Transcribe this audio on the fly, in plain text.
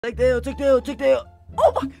Take the L, take the L, take the L.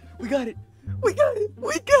 Oh my, we got it. We got it.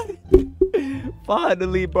 We got it.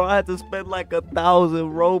 Finally, bro, I had to spend like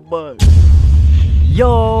 1,000 Robux.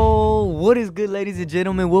 Yo, what is good, ladies and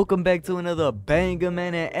gentlemen? Welcome back to another banger,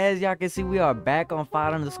 man. And as y'all can see, we are back on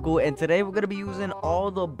Fight on the School. And today we're going to be using all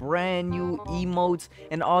the brand new emotes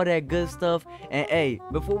and all that good stuff. And hey,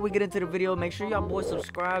 before we get into the video, make sure y'all boys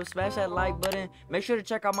subscribe, smash that like button. Make sure to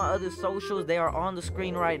check out my other socials. They are on the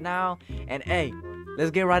screen right now. And hey, let's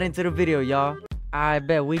get right into the video, y'all. I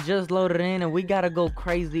bet we just loaded in and we gotta go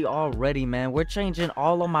crazy already, man. We're changing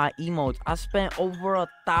all of my emotes. I spent over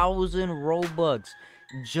 1,000 Robux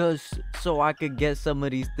just so I could get some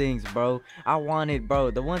of these things, bro.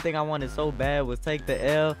 The one thing I wanted so bad was take the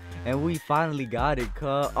L, and we finally got it,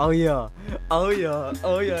 cuz. Oh yeah,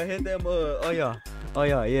 hit that mud. Oh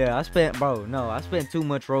yeah, I spent too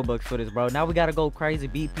much Robux for this, bro. Now we gotta go crazy,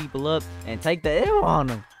 beat people up, and take the L on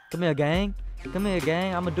them. Come here, gang. Come here,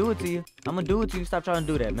 gang. I'ma do it to you. Stop trying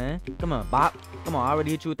to do that, man. Come on, bop. Come on, I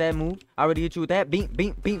already hit you with that move. I already hit you with that. Beat.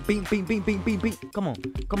 Come on,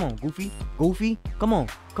 Goofy. Come on.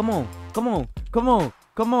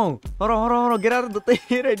 Hold on. Get out of the thing.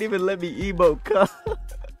 It ain't even let me emote, cuz.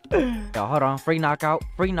 Yo, hold on. Free knockout,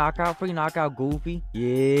 Goofy.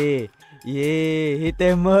 Yeah. Hit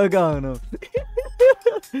that mug on him.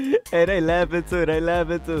 Hey, they laughing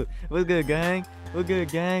too. What's good, gang? We're good,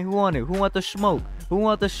 gang. Who want it? Who want the smoke?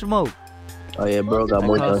 Oh yeah, bro, got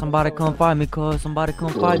more done. Somebody come fight me, cuz. Come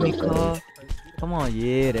on,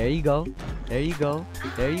 yeah, there you go. Is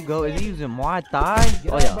he using Muay Thai?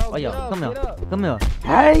 Oh yeah, come here.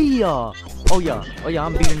 Hey, oh yeah,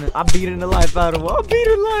 I'm beating the life out of him.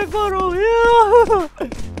 Yeah.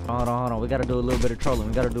 Hold on. We gotta do a little bit of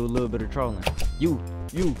trolling.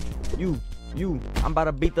 You, I'm about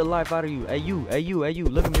to beat the life out of you. Hey, you,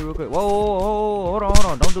 look at me real quick. Whoa, hold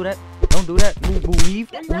on. Don't do that. Move,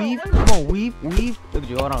 weave. Come on, weave. Look at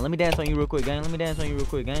you, hold on. Let me dance on you real quick, gang.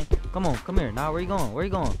 Come on, come here. Nah, where you going? Where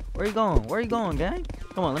you going, gang?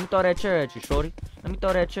 Come on, let me throw that chair at you, shorty.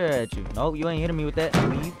 No, you ain't hitting me with that.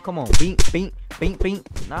 Weave. Come on, beat.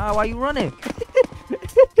 Nah, why you running?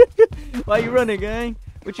 Why you running, gang?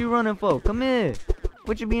 What you running for? Come here.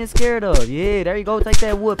 What you being scared of? Yeah, there you go. Take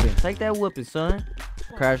that whooping, son.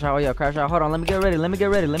 Crash out. Hold on. Let me get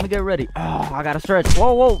ready. Oh, I gotta stretch.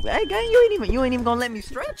 Whoa. Hey, gang, you ain't even gonna let me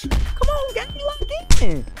stretch. Come on, gang, you locked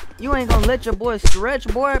in. You ain't gonna let your boy stretch,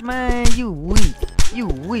 boy, man. You weak,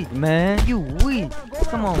 man. You weak.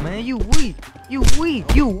 Come on, man. You weak.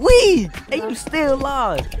 Hey, you still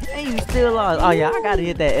lost. Oh yeah, I gotta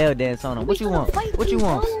hit that L dance on him. What you want? You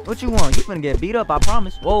finna get beat up, I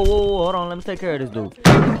promise. Whoa. Hold on. Let me take care of this dude.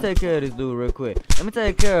 Real quick.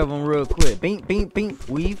 Beat.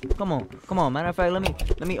 Weave. Come on. Matter of fact, let me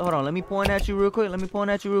hold on. Let me point at you real quick.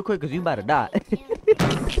 Cause you about to die.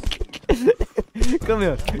 Come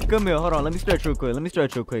here. Hold on. Let me stretch real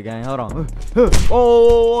quick, gang. Hold on.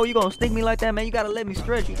 Oh, you gonna stick me like that, man? You gotta let me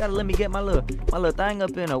stretch. You gotta let me get my little thing up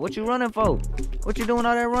in there. What you running for? What you doing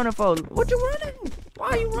all that running for? What you running? Why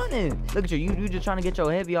are you running? Look at you. You just trying to get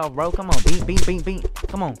your heavy off, bro. Come on. Beat.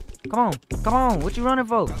 Come on. What you running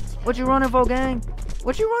for, gang?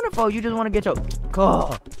 What you running for? You just want to get your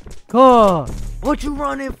car. What you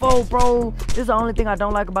running for, bro? This is the only thing I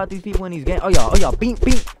don't like about these people in these games. Oh yeah. Beat.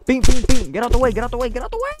 Get out the way.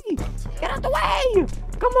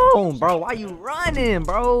 Come on, bro. Why you running,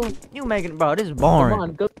 bro? You making, bro, this is boring. Come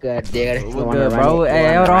on, good, dude. We're good, bro.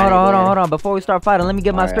 Hey, hold on. Before we start fighting, let me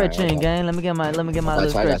get my stretch in, gang. Let me get my little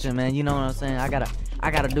stretch in, man. You know what I'm saying? I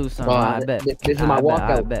gotta do something. I bet. This is my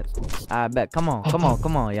walkout. I bet. Come on.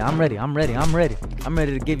 Yeah, I'm ready. I'm ready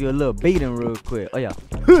to give you a little beating real quick. Oh yeah.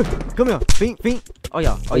 Come here. Beat. Oh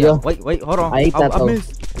yeah. Wait. Hold on.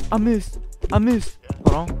 I missed.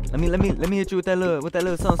 Hold on. Let me hit you with that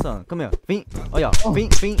little something. Come here. Feet. Oh yeah.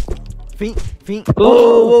 Feet.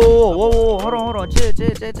 Whoa. Hold on. Chill.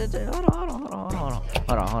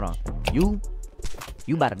 Hold on.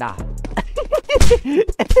 You about to die. Hey,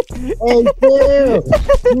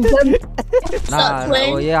 nah,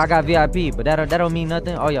 well, yeah, I got VIP, but that don't mean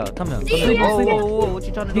nothing. Oh yeah, come here. Whoa, what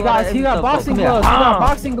you trying to do? He got boxing gloves.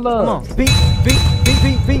 Come on, beat.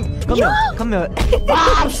 Come here.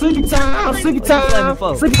 Sleepy time.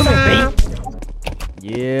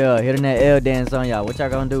 Yeah, hitting that L dance on y'all. What y'all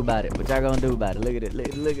gonna do about it? Look at it.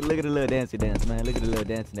 Look at the little dancey dance, man. What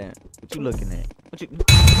you looking at? What you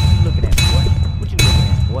looking at,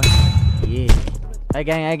 boy? Yeah. Hey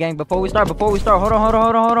gang, before we start, hold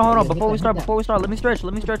on. Before we start, let me stretch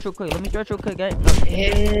real quick, gang.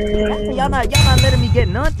 Hey, y'all not letting me get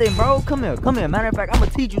nothing, bro. Come here. Matter of fact, I'ma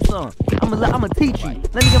teach you something. I'ma teach you.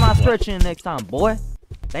 Let me get my stretch in next time, boy.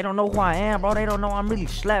 They don't know who I am, bro. They don't know I'm really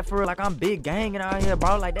slap for real. Like, I'm big ganging out here,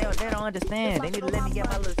 bro. Like, they don't understand. They need to let me get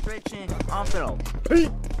my little stretch in. I'm finna.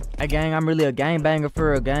 Hey, gang, I'm really a gang banger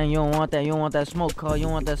for real, gang. You don't want that. You don't want that smoke car. You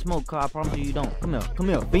don't want that smoke car. I promise you don't. Come here. Come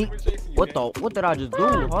here, beat. What did I just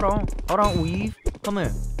do? Hold on, weave. Come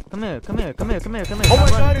here. Come here. Oh my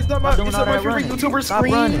God, it's not my favorite YouTuber,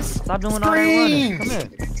 Screens. Stop doing all that running.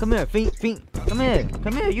 Come here, feet. Come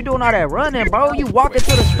here. You doing all that running, bro. You walking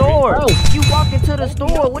to the store. You walking to the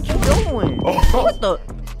store. What you doing? What the?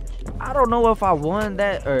 I don't know if I won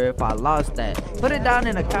that or if I lost that. Put it down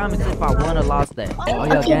in the comments if I won or lost that. Oh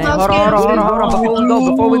yeah, gang. Hold on.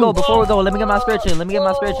 Before we go. Let me get my stretch in. Gang. Let me get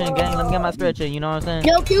my stretch in. You know what I'm saying?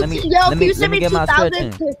 Yo, can you send me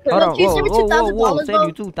 2,000? Hold on. Whoa. Send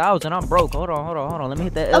you 2,000. I'm broke. Hold on. Let me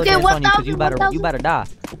hit that LJ on you because you better die.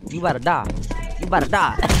 You better die.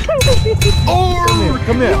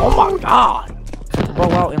 Come here. Oh my God.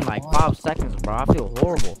 Bro, out in like 5 seconds, bro. I feel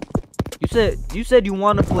horrible. You said you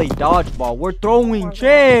want to play dodgeball. We're throwing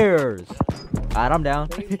chairs. Alright, I'm down.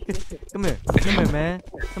 Come here, man.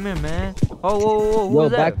 Oh,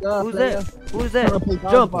 who's that?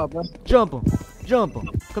 Jump him.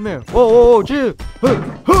 Come here. Whoa, chill.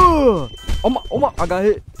 Oh my, I got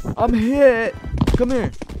hit. I'm hit. Come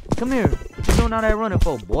here. What you doing all that running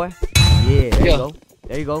for, boy? Yeah,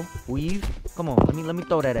 there you go. Weave. Come on, let me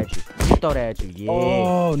throw that at you. Yeah.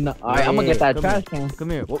 Oh no. Alright, I'm gonna get that trash can. Come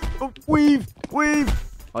here. Weave.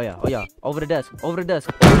 Oh yeah. Over the desk.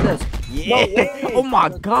 Yeah. Oh my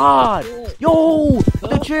God. Yo,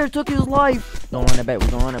 the chair took his life. Don't run it back.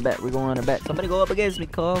 We're gonna run it back. Somebody go up against me,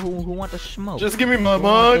 cuz. Who want the smoke? Just give me my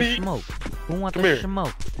money. Who want the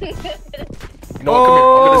smoke?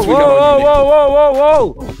 No,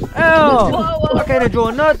 Whoa. I can't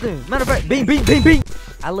enjoy nothing. Matter of fact, bing.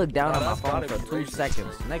 I looked down at my phone for 2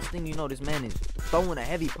 seconds. Next thing you know, this man is throwing a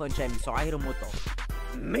heavy punch at me, so I hit him with the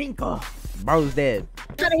minka. Bro's dead.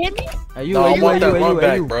 Trying to hit me? Are you? No, I want that run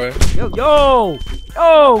back, bro. Yo,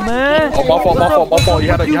 man. Oh, my fault.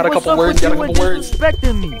 You had a couple words.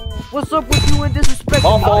 Disrespecting me. What's up with you and disrespecting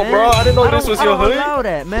me, my fault, bro. I didn't know this was your hood. I don't allow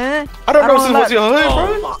that, man. I don't know this was your hood,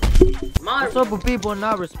 bro. What's up with people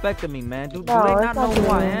not respecting me, man? Do they not know who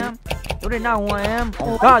I am? Do they not know who I am?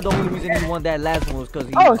 God, the only reason he won that last one was because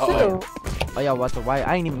he. Oh yeah, watch the right.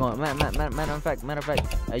 I ain't even going. Matter of fact.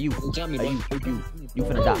 Hey, you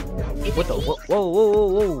finna die. What the?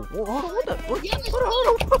 Whoa. Hold on.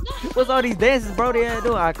 What's all these dances, bro? They doing?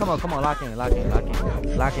 Alright, come on. Lock in, Twan.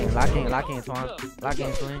 Lock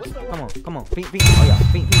in, twin. Come on. Feet. Oh yeah,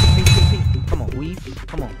 feet. Come on, weave.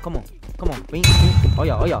 Come on. Feet. Oh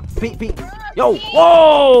yeah. Feet. Yo,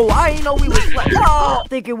 whoa! I ain't know we was like,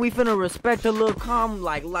 thinking we finna respect a little calm,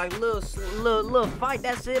 like little fight.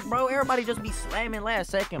 That's it, bro. Everybody just be slamming last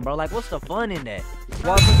second, bro. Like, what's the fun in that?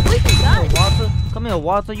 Walter, come here,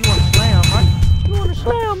 Walter. You wanna slam,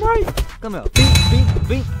 right? Come here,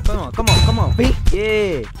 feet. Come on, feet.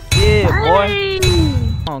 Yeah, boy.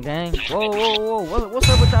 Come on, gang. Whoa. What's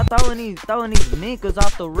up with y'all throwing these minkas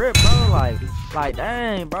off the rip, bro? Like,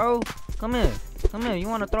 dang, bro. Come here. You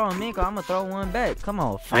wanna throw a minka? I'ma throw one back. Come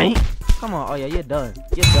on, feint. Come on. Oh yeah, you're done.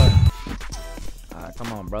 Alright,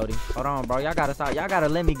 come on, Brody. Hold on, bro. Y'all gotta stop. Y'all gotta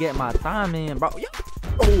let me get my time in, bro.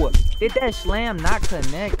 Oh, did that slam not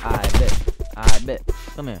connect? I bet.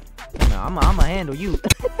 Come here. I'ma handle you.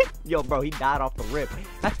 Yo, bro, he died off the rip.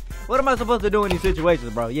 What am I supposed to do in these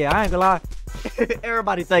situations, bro? Yeah, I ain't gonna lie.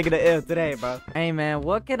 Everybody taking the L today, bro. Hey, man,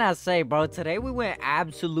 what can I say, bro? Today we went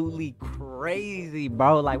absolutely crazy,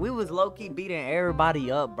 bro. Like, we was low-key beating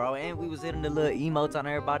everybody up, bro. And we was hitting the little emotes on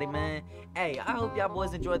everybody, man. Hey, I hope y'all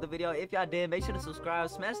boys enjoyed the video. If y'all did, make sure to subscribe,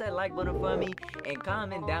 smash that like button for me, and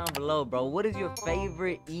comment down below, bro. What is your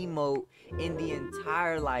favorite emote in the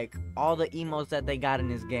entire, like, all the emotes that they got in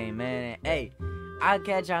this game, man? And, hey, I'll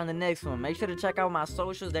catch y'all in the next one. Make sure to check out my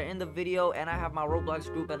socials. They're in the video, and I have my Roblox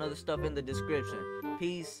group and other stuff in the description.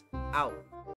 Peace out.